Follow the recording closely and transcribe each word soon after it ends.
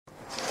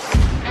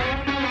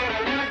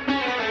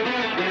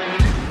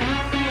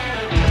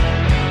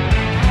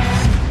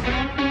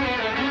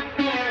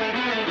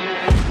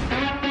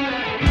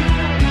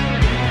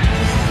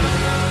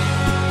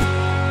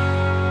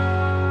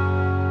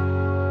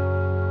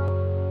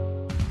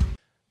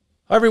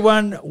Hi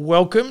everyone,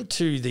 welcome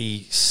to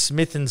the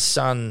Smith &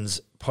 Sons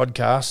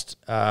podcast.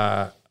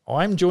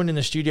 I'm joined in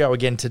the studio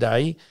again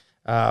today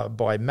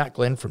by Matt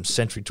Glenn from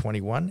Century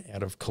 21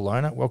 out of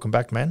Kelowna. Welcome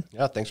back, man.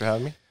 Yeah, thanks for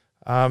having me.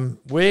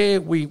 Where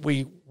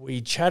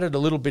we chatted a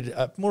little bit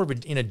more of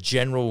in a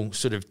general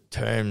sort of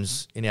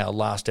terms in our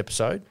last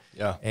episode.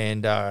 Yeah.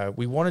 And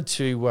we want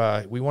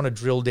to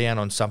drill down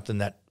on something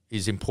that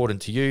is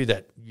important to you,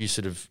 that you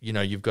sort of,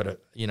 you've got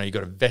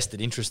a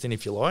vested interest in,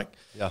 if you like.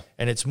 Yeah.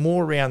 And it's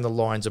more around the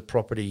lines of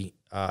property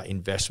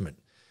investment.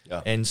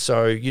 Yeah. And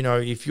so,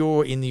 if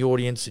you're in the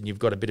audience and you've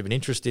got a bit of an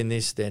interest in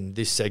this, then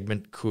this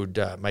segment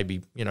could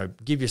maybe,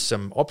 give you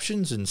some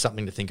options and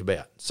something to think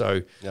about.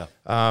 So,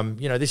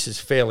 this is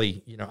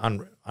fairly,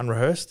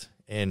 unrehearsed.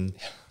 And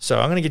so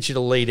I'm going to get you to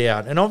lead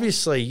out. And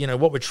obviously,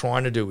 what we're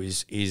trying to do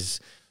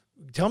is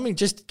tell me,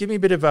 just give me a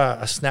bit of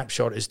a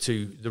snapshot as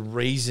to the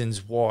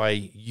reasons why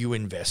you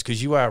invest,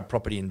 because you are a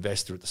property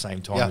investor at the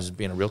same time as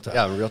being a realtor.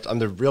 Yeah, I'm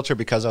the realtor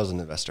because I was an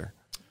investor.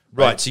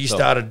 Right. So you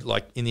started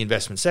like in the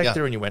investment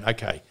sector and you went,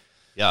 okay.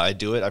 Yeah, I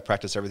do it. I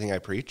practice everything I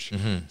preach.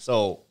 Mm-hmm.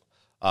 So,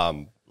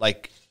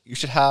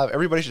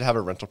 everybody should have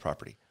a rental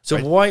property. So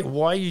right?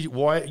 why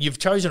you've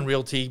chosen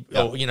realty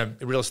or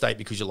real estate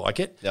because you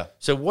like it? Yeah.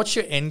 So what's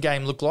your end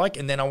game look like?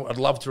 And then I'd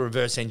love to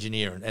reverse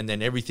engineer and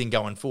then everything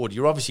going forward.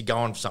 You're obviously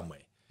going somewhere.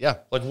 Yeah.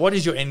 Like, what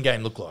does your end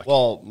game look like?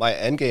 Well, my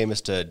end game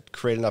is to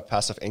create enough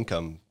passive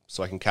income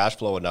so I can cash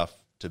flow enough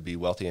to be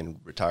wealthy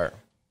and retire.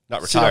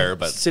 Not retire,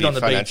 but sit be on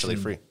the financially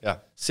beach free. Yeah.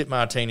 Sip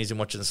martinis and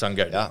watching the sun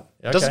go down.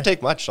 Yeah. It doesn't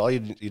take much. All you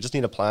just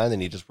need a plan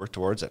and you just work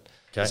towards it.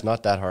 Okay. It's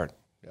not that hard.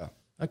 Yeah.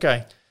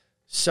 Okay.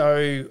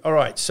 So, all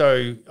right.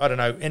 So, I don't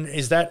know. And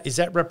is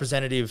that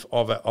representative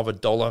of a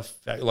dollar?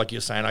 Like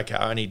you're saying, okay,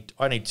 I need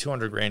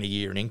 $200,000 a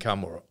year in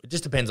income, or it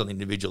just depends on the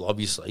individual,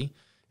 obviously,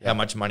 how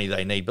much money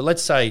they need. But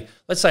let's say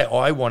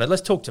I wanted.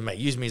 Let's talk to me.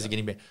 Use me as a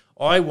guinea pig.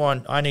 I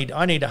need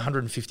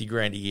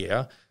 $150,000 a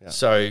year. Yeah.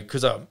 So,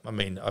 because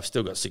I've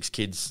still got 6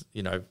 kids.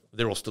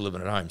 They're all still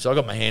living at home. So I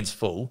got my hands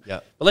full. Yeah.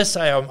 But let's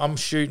say I'm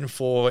shooting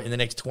for, in the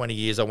next 20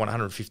 years, I want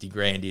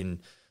 $150,000 in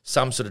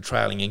some sort of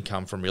trailing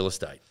income from real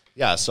estate.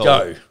 Yeah, so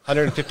Go.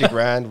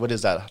 $150,000, what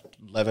is that?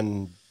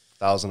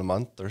 11,000 a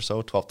month or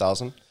so,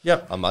 12,000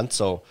 a month.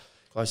 So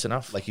close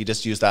enough. Like you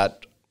just use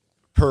that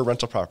per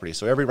rental property.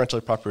 So every rental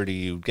property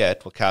you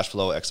get will cash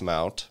flow X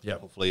amount,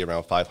 hopefully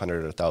around $500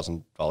 or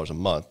 $1,000 a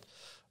month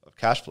of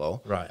cash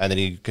flow. Right. And then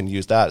you can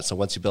use that. So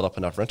once you build up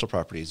enough rental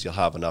properties, you'll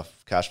have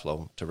enough cash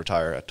flow to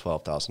retire at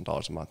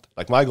 $12,000 a month.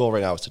 Like my goal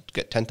right now is to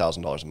get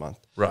 $10,000 a month.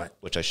 Right.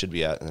 Which I should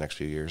be at in the next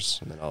few years.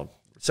 And then I'll...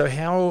 So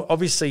how,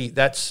 obviously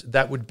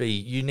that would be,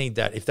 you need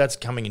that, if that's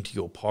coming into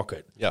your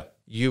pocket,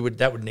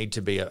 that would need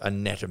to be a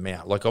net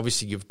amount. Like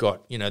obviously you've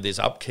got, there's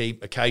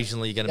upkeep,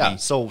 occasionally you're going to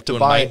be doing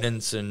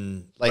maintenance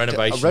and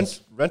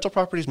renovations. Rental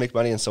properties make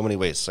money in so many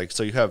ways.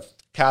 So you have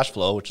cash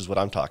flow, which is what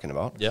I'm talking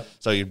about. Yeah.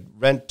 So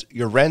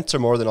your rents are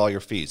more than all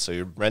your fees. So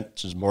your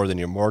rent is more than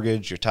your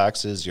mortgage, your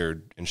taxes, your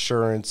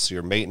insurance,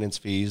 your maintenance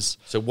fees.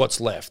 So what's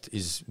left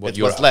is what's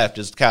left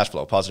is cash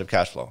flow, positive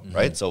cash flow,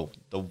 right? So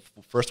the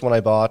first one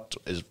I bought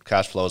is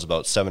cash flow is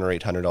about $700 or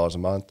 $800 a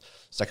month.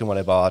 Second one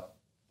I bought,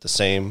 the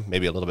same,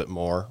 maybe a little bit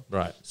more.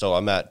 Right. So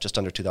I'm at just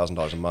under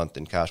 $2,000 a month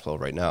in cash flow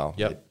right now.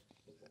 Yep.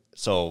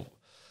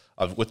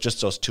 With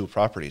just those 2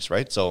 properties,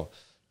 right? So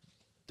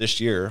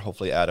this year,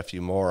 hopefully add a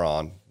few more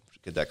on,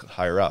 get that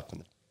higher up.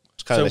 And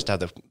it's kind of nice to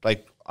have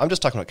I'm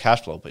just talking about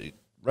cash flow, but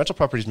rental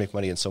properties make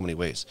money in so many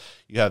ways.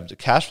 You have the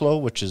cash flow,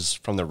 which is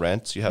from the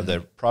rents. You have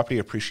the property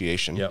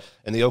appreciation. Yep.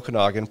 In the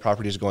Okanagan,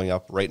 properties are going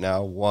up right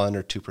now 1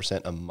 or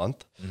 2% a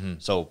month. Mm-hmm.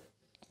 So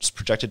it's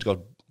projected to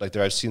go,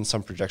 I've seen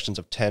some projections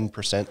of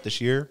 10%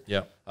 this year.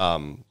 Yeah.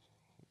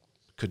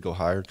 Could go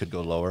higher, could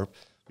go lower.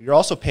 You're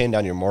also paying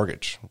down your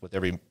mortgage with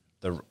every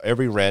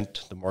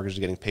rent. The mortgage is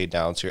getting paid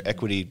down, so your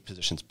equity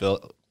position's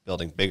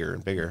building bigger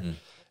and bigger,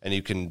 and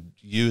you can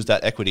use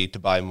that equity to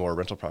buy more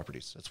rental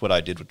properties. That's what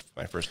I did with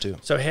my first 2.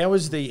 So how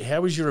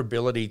is your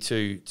ability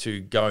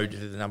to go to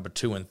the number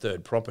 2 and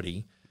 3rd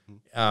property?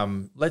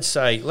 Let's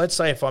say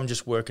if I'm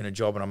just working a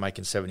job and I'm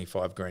making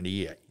 $75,000 a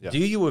year, do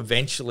you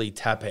eventually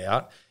tap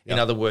out? In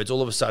other words,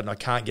 all of a sudden I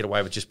can't get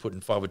away with just putting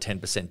 5 or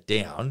 10%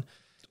 down.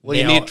 Well,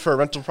 you need, for a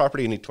rental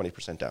property, you need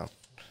 20% down.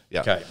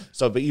 Yeah. Okay.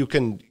 So, but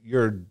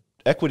your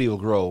equity will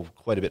grow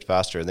quite a bit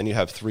faster. And then you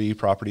have 3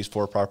 properties,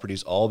 4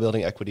 properties, all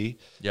building equity.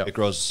 Yep. It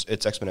grows.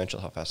 It's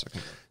exponential how fast it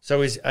can grow.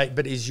 So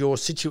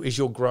is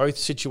your growth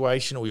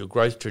situation or your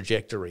growth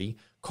trajectory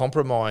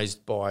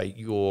compromised by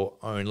your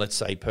own, let's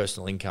say,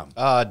 personal income?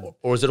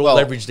 Or is it all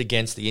leveraged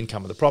against the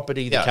income of the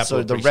property, the capital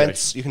so the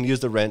rents, you can use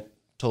the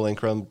rental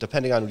income.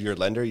 Depending on your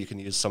lender, you can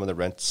use some of the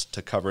rents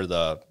to cover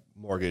the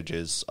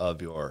mortgages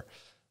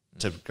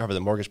to cover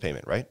the mortgage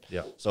payment, right?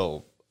 Yeah.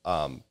 So,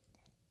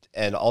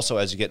 and also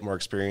as you get more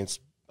experience,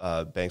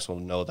 banks will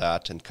know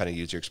that and kind of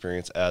use your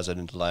experience as a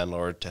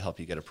landlord to help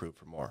you get approved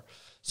for more.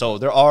 So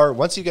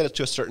once you get it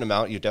to a certain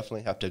amount, you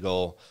definitely have to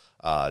go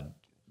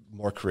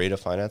more creative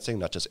financing,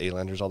 not just A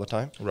lenders all the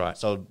time. Right.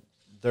 So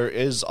there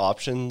is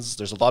options.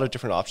 There's a lot of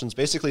different options.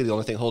 Basically, the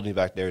only thing holding you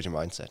back there is your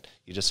mindset.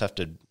 You just have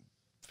to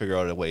figure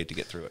out a way to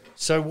get through it.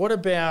 So what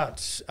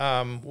about,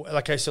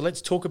 okay, so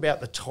let's talk about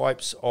the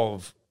types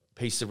of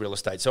pieces of real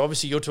estate. So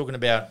obviously you're talking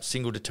about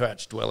single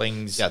detached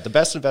dwellings. Yeah, the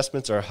best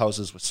investments are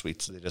houses with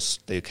suites.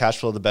 They cash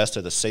flow the best,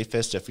 they're the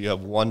safest. If you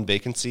have one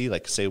vacancy,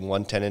 like say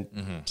one tenant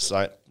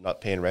not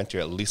paying rent,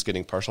 you're at least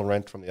getting partial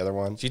rent from the other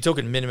one. So you're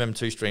talking minimum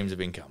 2 streams of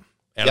income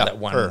out of that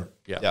one.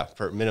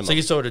 Per minimum. So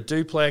you sort of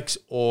duplex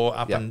or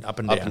up and down. Up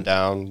and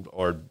down,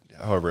 or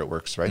however it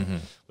works, right?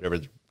 Whatever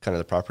kind of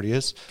the property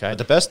is. Okay. But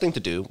the best thing to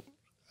do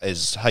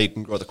is how you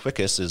can grow the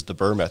quickest is the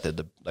BRRRR method,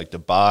 the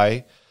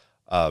buy,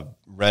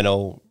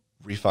 reno,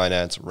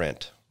 refinance,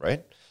 rent,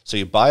 right? So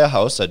you buy a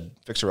house at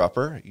fixer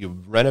upper, you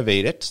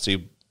renovate it. So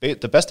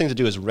the best thing to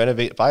do is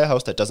buy a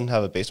house that doesn't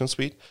have a basement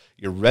suite.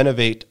 You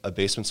renovate a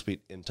basement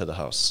suite into the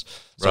house.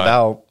 So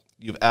now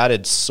you've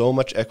added so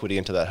much equity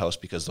into that house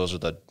because those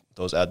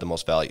add the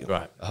most value.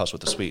 Right. A house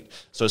with a suite.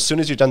 So as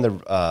soon as you've done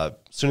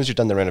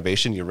the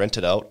renovation, you rent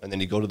it out, and then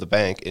you go to the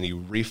bank and you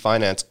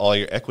refinance all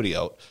your equity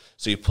out.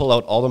 So you pull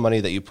out all the money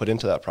that you put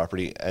into that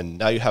property, and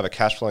now you have a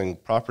cash flowing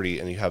property,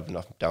 and you have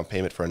enough down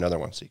payment for another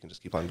one, so you can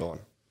just keep on going.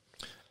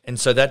 And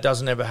so that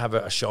doesn't ever have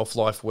a shelf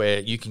life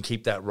where you can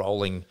keep that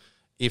rolling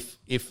if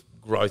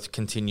growth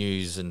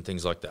continues and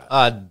things like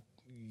that.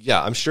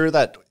 Yeah, I'm sure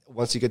that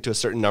once you get to a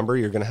certain number,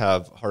 you're going to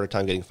have a harder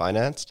time getting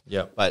financed.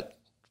 Yeah, but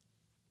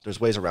there's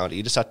ways around it.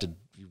 You just have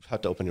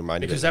to open your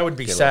mind, because that would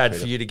be sad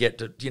for you to get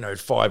to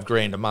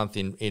 $5,000 a month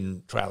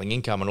in trailing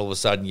income, and all of a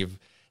sudden you've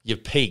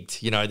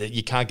peaked. That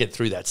you can't get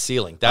through that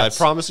ceiling. I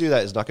promise you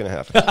that is not going to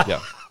happen.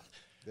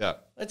 Yeah.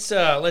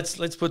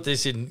 Let's put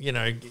this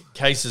in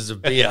cases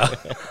of beer.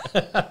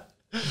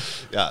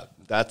 Yeah,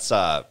 that's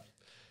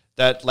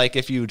that. Like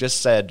if you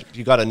just said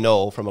you got a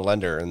no from a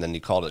lender and then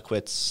you called it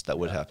quits, that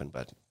would happen.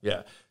 But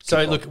yeah.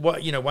 So look,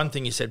 one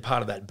thing you said,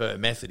 part of that BRRRR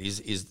method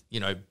is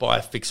buy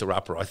a fixer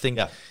upper. I think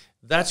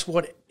that's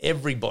what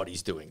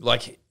everybody's doing.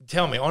 Like,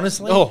 tell me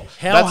honestly,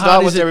 that's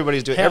not what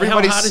everybody's doing. How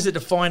hard is it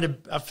to find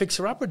a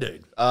fixer upper,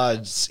 dude?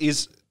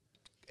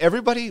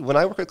 Everybody, when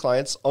I work with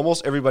clients,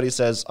 almost everybody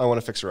says, I want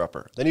a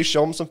fixer-upper. Then you show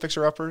them some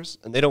fixer-uppers,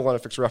 and they don't want a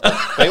fixer-upper.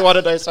 They want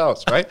a nice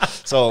house, right?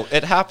 So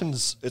it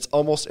happens. It's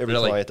almost every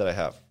client that I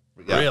have.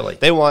 Yeah. Really?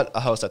 They want a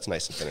house that's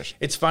nice and finished.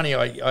 It's funny,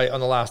 I on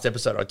the last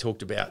episode, I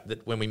talked about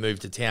that when we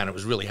moved to town, it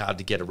was really hard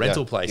to get a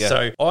rental place. Yeah.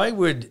 So I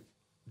would,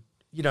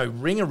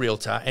 ring a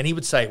realtor, and he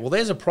would say, well,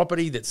 there's a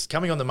property that's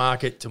coming on the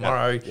market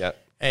tomorrow,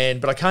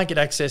 but I can't get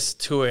access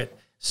to it.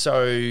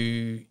 So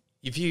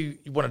if you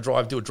want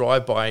to do a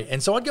drive-by.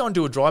 And so I'd go and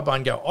do a drive-by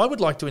and go, I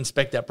would like to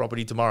inspect that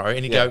property tomorrow.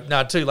 And he'd go,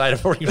 no, too late,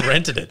 I've already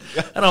rented it.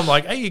 And I'm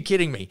like, are you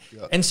kidding me?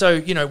 Yeah. And so,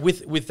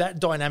 with that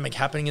dynamic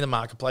happening in the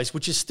marketplace,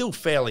 which is still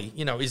fairly,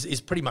 is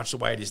pretty much the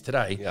way it is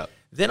today,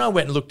 then I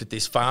went and looked at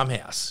this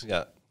farmhouse.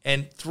 Yeah.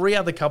 And 3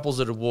 other couples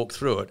that had walked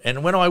through it.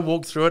 And when I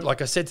walked through it,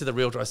 like I said to the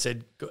realtor, I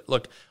said,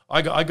 look,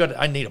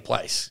 I need a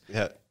place.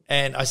 Yeah.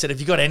 And I said, have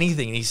you got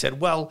anything? And he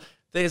said, well,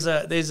 there's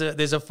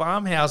a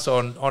farmhouse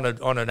on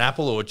an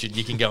apple orchard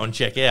you can go and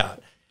check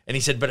out. And he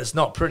said, but it's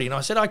not pretty. And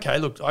I said, okay,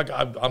 look,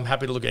 I'm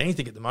happy to look at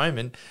anything at the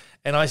moment.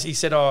 And I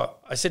said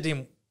to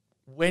him,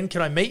 when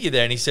can I meet you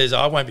there? And he says,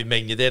 I won't be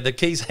meeting you there. The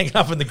key's hanging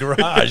up in the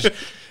garage.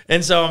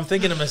 And so I'm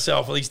thinking to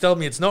myself, well, he's telling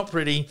me it's not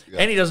pretty,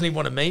 and he doesn't even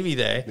want to meet me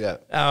there. Yeah.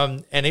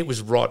 And it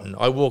was rotten.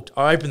 I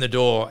opened the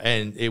door,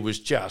 and it was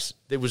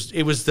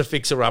the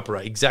fixer-upper,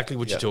 exactly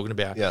what you're talking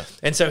about. Yeah.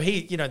 And so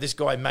he, this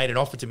guy made an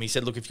offer to me. He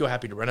said, look, if you're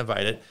happy to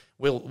renovate it,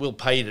 we'll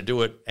pay you to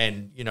do it,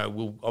 and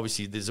we'll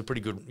obviously there's a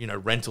pretty good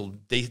rental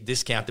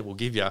discount that we'll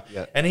give you.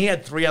 Yeah. And he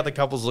had 3 other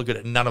couples look at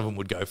it, and none of them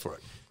would go for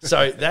it.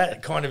 So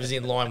that kind of is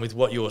in line with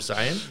what you're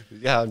saying.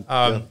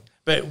 Yeah.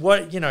 But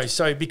what,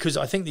 so because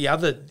I think the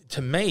other,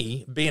 to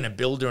me, being a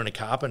builder and a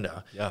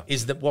carpenter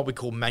is that what we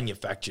call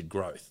manufactured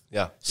growth.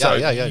 Yeah. So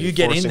yeah. you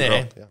get in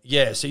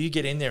there. So you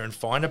get in there and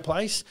find a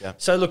place. Yeah.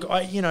 So look,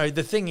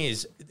 the thing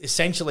is,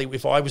 essentially,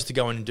 if I was to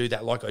go in and do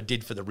that like I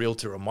did for the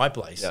realtor on my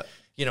place,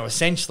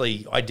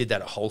 essentially I did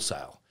that at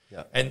wholesale.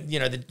 Yeah. And,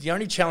 the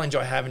only challenge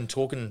I have in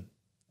talking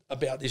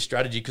about this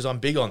strategy, because I'm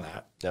big on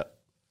that,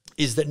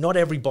 is that not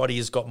everybody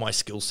has got my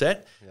skill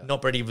set. Yeah.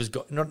 Not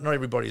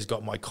everybody has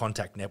got my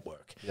contact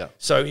network. Yeah.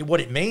 So what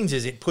it means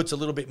is it puts a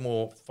little bit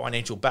more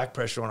financial back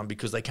pressure on them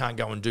because they can't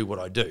go and do what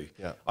I do.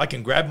 Yeah. I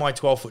can grab my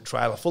 12-foot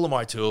trailer full of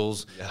my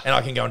tools and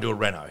I can go and do a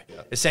reno.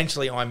 Yeah.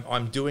 Essentially,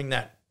 I'm doing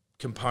that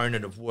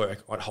component of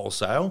work at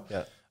wholesale.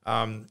 Yeah.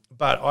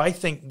 But I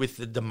think with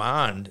the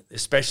demand,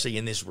 especially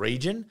in this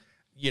region,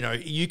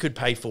 you could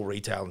pay full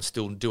retail and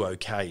still do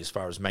okay as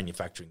far as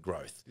manufacturing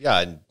growth.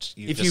 Yeah, and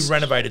if you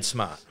renovated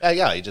smart.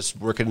 Yeah, you just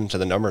work it into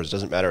the numbers. It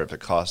doesn't matter if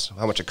it costs,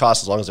 how much it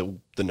costs, as long as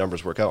the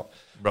numbers work out.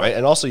 Right?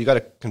 And also you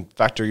got to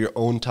factor your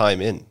own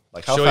time in.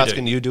 Like how fast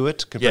can you do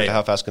it compared to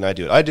how fast can I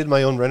do it? I did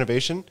my own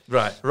renovation.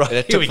 Right. And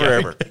it took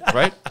forever,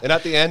 right? And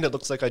at the end, it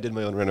looks like I did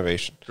my own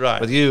renovation. Right.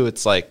 With you,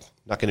 it's like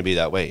not going to be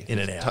that way. In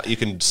and out. You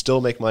can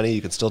still make money.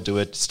 You can still do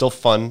it. It's still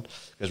fun.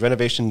 Because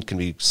renovation can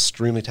be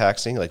extremely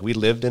taxing. Like we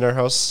lived in our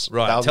house.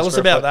 Right. Tell us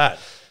about that.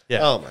 Yeah.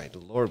 Oh my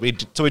Lord. We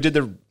did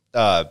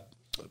the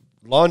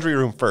laundry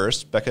room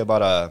first. Becca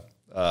bought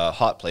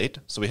hot plate.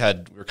 So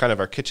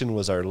our kitchen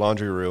was our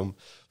laundry room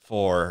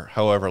for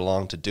however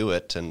long to do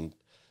it. And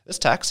it's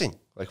taxing.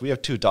 Like we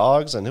have 2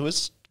 dogs and it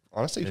was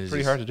honestly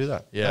pretty hard to do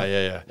that.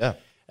 Yeah.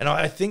 And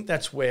I think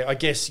that's where, I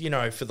guess,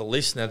 for the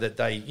listener that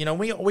they,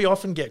 we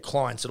often get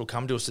clients that'll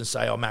come to us and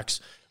say, oh, Max,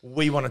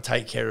 we want to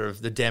take care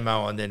of the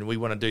demo and then we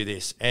want to do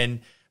this. And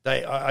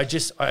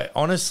I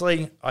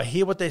honestly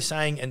hear what they're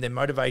saying and their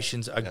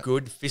motivations are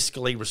good,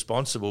 fiscally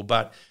responsible,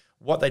 but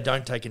what they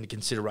don't take into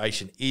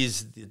consideration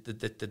is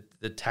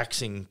the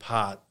taxing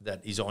part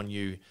that is on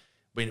you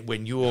when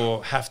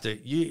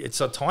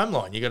it's a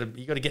timeline.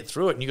 You got to get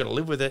through it and you got to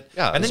live with it.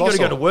 Yeah, and then you got to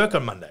go to work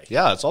on Monday.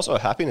 Yeah, it's also a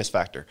happiness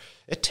factor.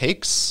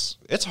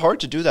 It's hard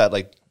to do that.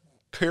 Like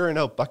clearing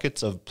out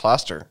buckets of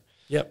plaster.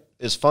 Yep.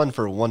 Is fun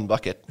for 1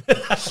 bucket.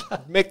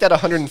 Make that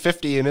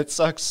 150 and it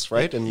sucks,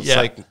 right? And it's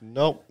like,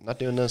 nope, not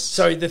doing this.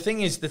 So the thing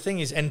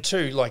is, and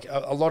two, like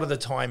a lot of the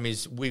time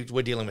is we're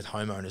dealing with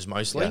homeowners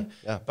mostly.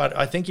 Yeah. But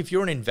I think if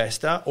you're an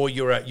investor or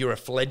you're a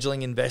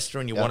fleggling investor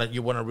and you want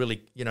to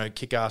really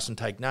kick ass and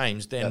take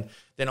names, then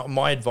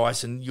my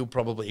advice, and you'll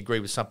probably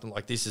agree with something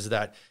like this, is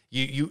that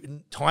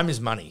you time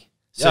is money.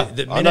 So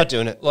I'm not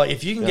doing it. Like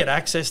if you can get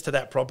access to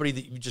that property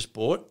that you just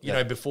bought,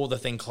 before the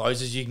thing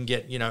closes, you can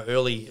get,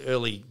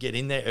 early get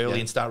in there early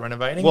and start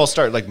renovating. Well,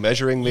 start like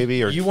measuring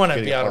maybe, or you want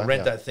to be able to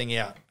rent that thing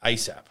out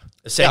ASAP.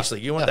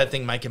 Essentially, you want that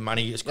thing making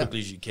money as quickly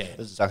as you can.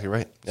 That's exactly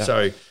right. Yeah.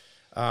 So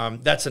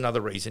that's another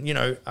reason,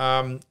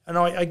 and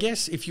I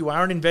guess if you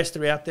are an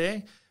investor out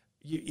there,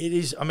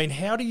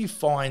 how do you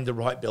find the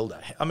right builder?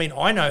 I mean,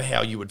 I know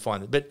how you would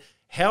find it, but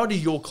how do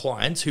your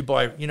clients who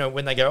buy,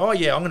 when they go, oh,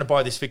 yeah, I'm going to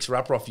buy this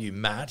fixer-upper off you,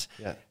 Matt,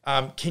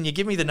 can you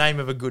give me the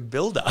name of a good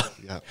builder?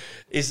 Yeah.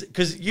 Is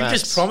because you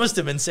just promised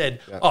them and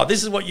said, oh,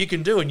 this is what you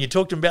can do, and you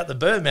talked to them about the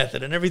BRRRR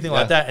method and everything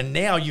like that, and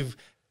now I'm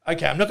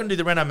not going to do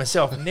the reno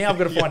myself. Now I've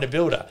got to find a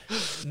builder.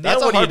 Now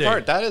That's what a hard do you do?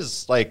 part. That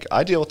is, like,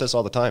 I deal with this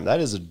all the time. That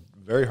is a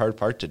very hard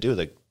part to do.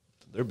 Like,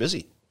 they're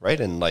busy, right?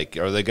 And, like,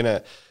 are they going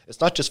to –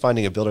 it's not just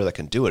finding a builder that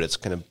can do it. It's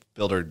kind of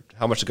builder,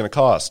 how much it's going to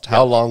cost?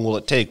 How long will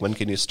it take? When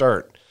can you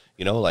start?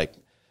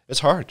 It's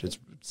hard.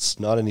 It's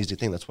not an easy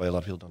thing. That's why a lot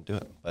of people don't do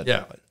it. But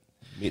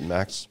meeting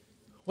Max.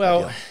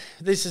 Well,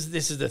 this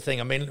is the thing.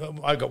 I mean,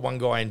 I got one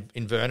guy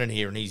in Vernon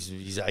here, and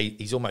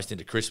he's almost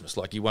into Christmas.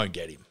 Like, you won't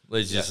get him.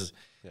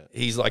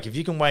 He's like, if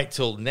you can wait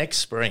till next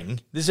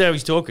spring, this is how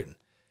he's talking.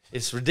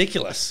 It's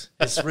ridiculous.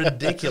 It's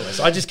ridiculous.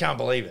 I just can't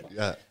believe it.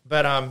 Yeah.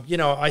 But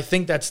I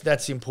think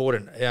that's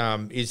important.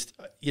 Is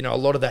a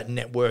lot of that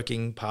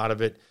networking part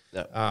of it.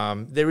 Yeah.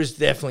 There is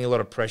definitely a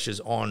lot of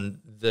pressures on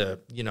the,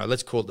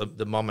 let's call it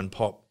the mom and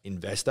pop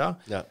investor.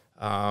 Yeah.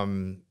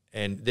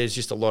 And there's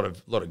just a lot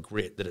of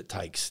grit that it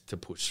takes to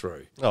push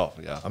through. Oh,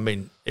 yeah. I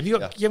mean, you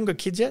haven't got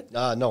kids yet?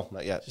 No,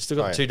 not yet. You still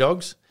got 2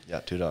 dogs? Yeah,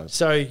 2 dogs.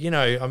 So,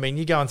 you're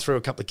going through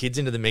a couple of kids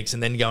into the mix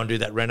and then go and do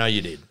that reno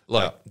you did.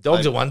 Like,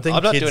 dogs are one thing.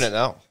 I'm not doing it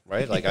now,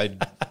 right? Like,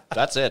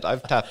 that's it.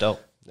 I've tapped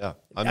out. Yeah.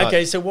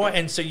 So why?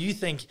 And so you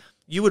think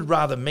you would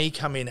rather me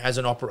come in as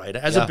an operator,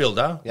 as a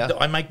builder. Yeah.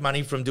 I make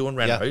money from doing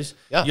renos.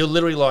 Yeah. You're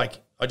literally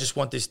like, I just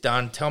want this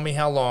done. Tell me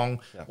how long.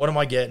 Yeah. What am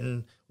I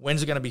getting?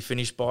 When's it going to be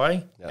finished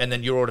by? Yeah. And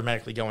then you're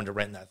automatically going to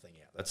rent that thing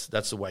out.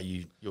 That's the way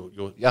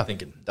you're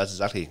thinking. That's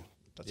exactly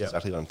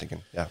what I'm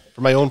thinking. Yeah.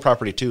 For my own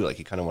property too, like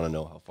you kind of want to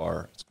know how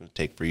far it's going to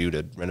take for you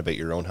to renovate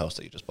your own house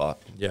that you just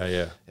bought.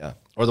 Yeah.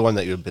 Or the one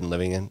that you've been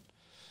living in.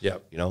 Yeah.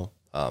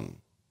 Yeah.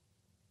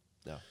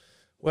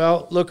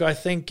 Well, look, I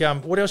think,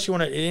 what else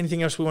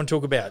anything else we want to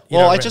talk about?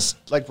 I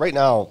just, like right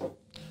now,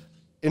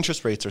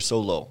 interest rates are so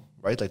low,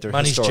 right? Like they're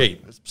money's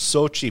cheap. It's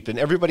so cheap. And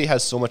everybody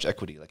has so much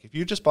equity. Like if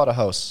you just bought a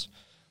house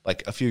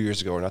like a few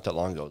years ago or not that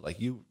long ago, like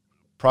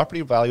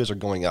property values are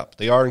going up.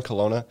 They are in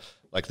Kelowna,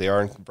 like they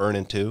are in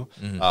Vernon too.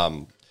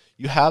 Mm-hmm.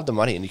 You have the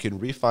money and you can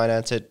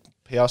refinance it,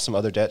 pay off some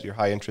other debt, your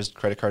high interest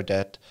credit card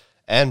debt,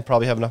 and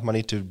probably have enough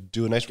money to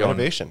do a nice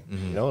renovation,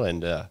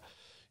 and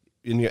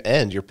in your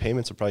end, your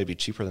payments will probably be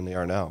cheaper than they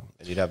are now,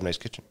 and you'd have a nice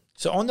kitchen.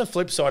 So on the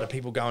flip side of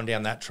people going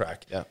down that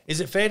track, is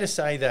it fair to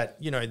say that,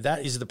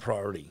 that is the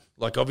priority?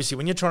 Like obviously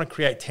when you're trying to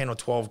create 10 or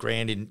 12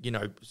 grand in,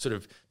 sort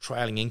of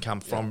trailing income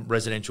from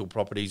residential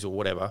properties or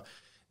whatever,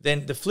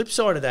 then the flip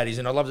side of that is,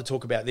 and I'd love to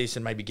talk about this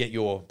and maybe get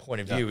your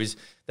point of view, is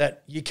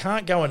that you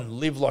can't go and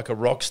live like a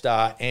rock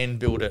star and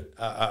build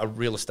a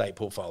real estate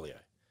portfolio.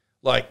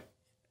 Like,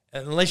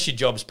 unless your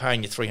job's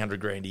paying you 300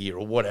 grand a year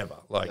or whatever.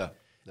 Like,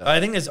 I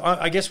think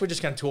I guess we're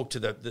just going to talk to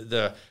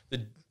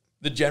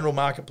the general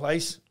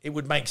marketplace. It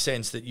would make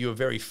sense that you're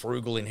very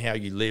frugal in how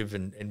you live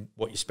and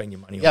what you spend your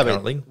money on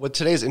currently. But with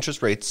today's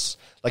interest rates,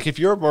 like if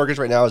your mortgage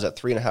right now is at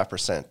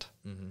 3.5%,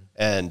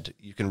 and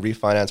you can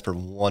refinance for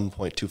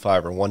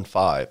 1.25 or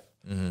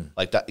 1.5,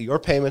 like that, your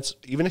payments,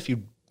 even if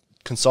you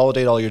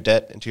consolidate all your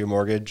debt into your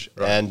mortgage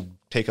and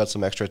take out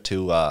some extra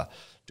to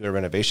do a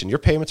renovation, your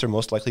payments are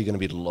most likely going to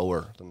be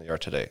lower than they are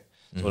today.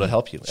 So it'll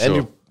help you. Sure.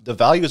 And the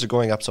values are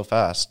going up so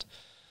fast,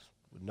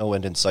 with no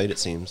end in sight, it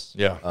seems.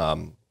 Yeah.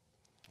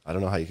 I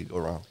don't know how you could go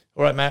wrong.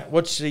 All right, Matt,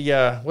 what's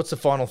the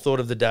final thought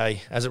of the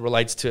day as it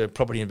relates to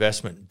property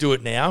investment? Do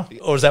it now,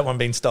 or has that one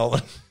been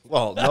stolen?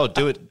 Well, no,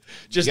 do it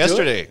Just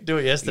yesterday. Do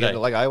it yesterday.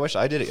 Like, I wish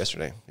I did it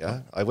yesterday.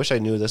 Yeah. I wish I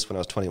knew this when I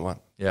was 21.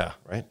 Yeah.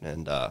 Right.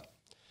 And I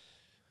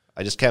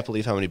just can't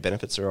believe how many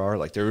benefits there are.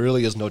 Like, there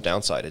really is no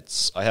downside.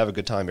 I have a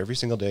good time every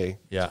single day.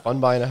 Yeah. It's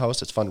fun buying a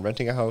house. It's fun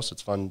renting a house.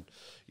 It's fun.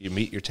 You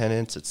meet your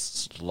tenants.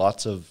 It's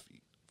lots of,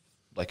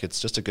 like, it's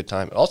just a good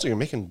time. Also, you're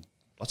making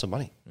lots of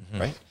money,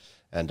 right?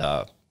 And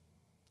the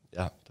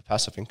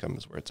passive income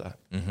is where it's at.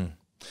 Mm-hmm.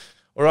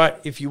 All right,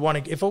 if we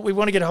want to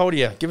get a hold of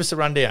you, give us a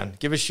rundown.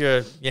 Give us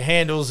your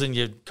handles and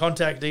your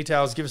contact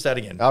details. Give us that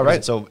again. All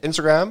right, so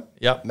Instagram,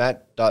 yep.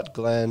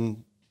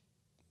 Matt.Glenn,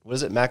 what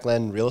is it? Matt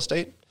Glenn Real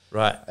Estate.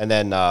 Right. And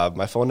then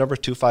my phone number,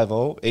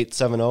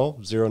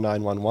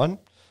 250-870-0911,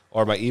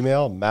 or my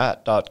email,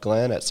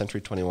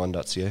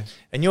 matt.glenn@century21.ca.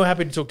 And you're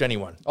happy to talk to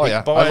anyone. Oh,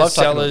 yeah. Buyers, I love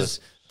talking sellers,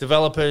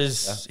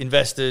 developers,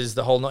 investors,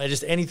 the whole night.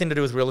 Just anything to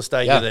do with real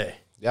estate, you're there.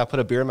 Yeah,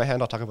 put a beer in my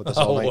hand. I'll talk about this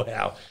all night. Oh,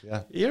 wow.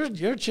 Yeah.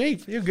 You're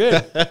cheap. You're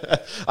good.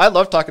 I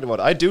love talking about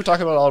it. I do talk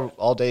about it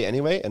all day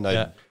anyway, and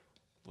I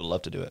would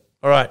love to do it.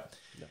 All right.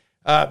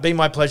 Been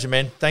my pleasure,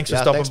 man. Thanks for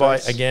stopping by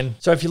again.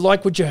 So if you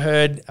like what you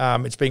heard,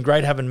 it's been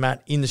great having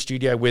Matt in the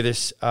studio with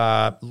us.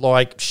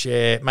 Like,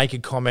 share, make a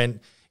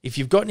comment. If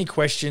you've got any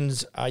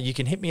questions, you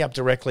can hit me up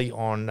directly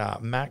on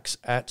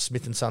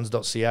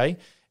max@smithandsons.ca,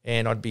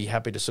 and I'd be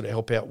happy to sort of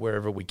help out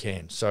wherever we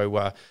can.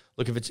 So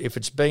look, if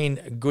it's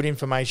been good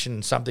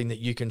information, something that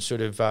you can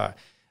sort of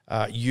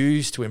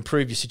use to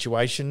improve your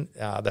situation,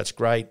 that's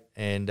great.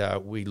 And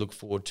we look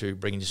forward to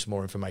bringing you some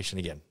more information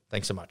again.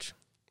 Thanks so much.